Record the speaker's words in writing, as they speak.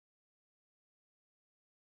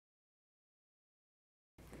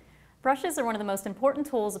Brushes are one of the most important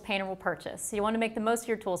tools a painter will purchase, so you want to make the most of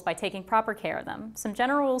your tools by taking proper care of them. Some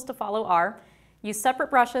general rules to follow are: use separate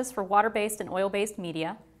brushes for water-based and oil-based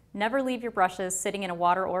media. Never leave your brushes sitting in a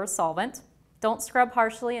water or a solvent. Don't scrub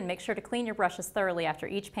harshly, and make sure to clean your brushes thoroughly after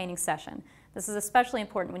each painting session. This is especially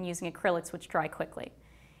important when using acrylics, which dry quickly.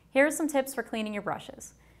 Here are some tips for cleaning your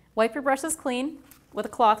brushes. Wipe your brushes clean with a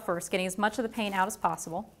cloth first, getting as much of the paint out as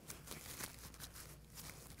possible.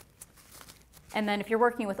 And then if you're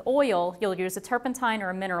working with oil, you'll use a turpentine or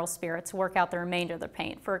a mineral spirit to work out the remainder of the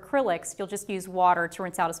paint. For acrylics, you'll just use water to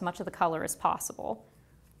rinse out as much of the color as possible.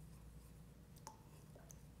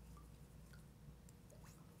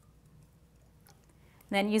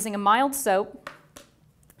 Then, using a mild soap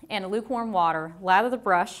and a lukewarm water, lather the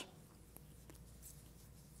brush.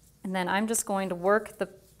 And then I'm just going to work the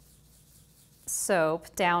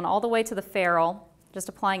soap down all the way to the ferrule, just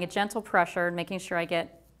applying a gentle pressure and making sure I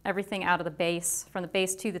get everything out of the base, from the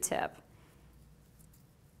base to the tip.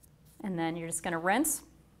 And then you're just going to rinse.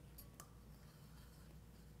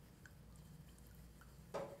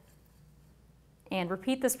 And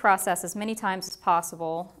repeat this process as many times as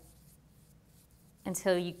possible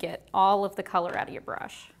until you get all of the color out of your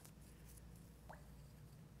brush.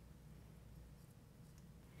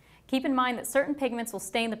 Keep in mind that certain pigments will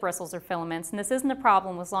stain the bristles or filaments, and this isn't a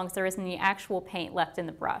problem as long as there isn't any actual paint left in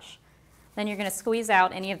the brush. Then you're going to squeeze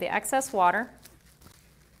out any of the excess water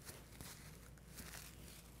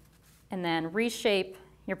and then reshape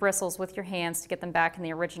your bristles with your hands to get them back in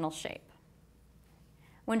the original shape.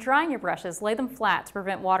 When drying your brushes, lay them flat to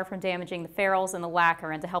prevent water from damaging the ferrules and the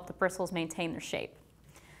lacquer and to help the bristles maintain their shape.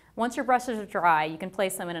 Once your brushes are dry, you can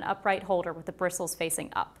place them in an upright holder with the bristles facing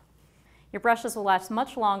up. Your brushes will last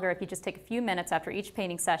much longer if you just take a few minutes after each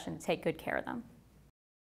painting session to take good care of them.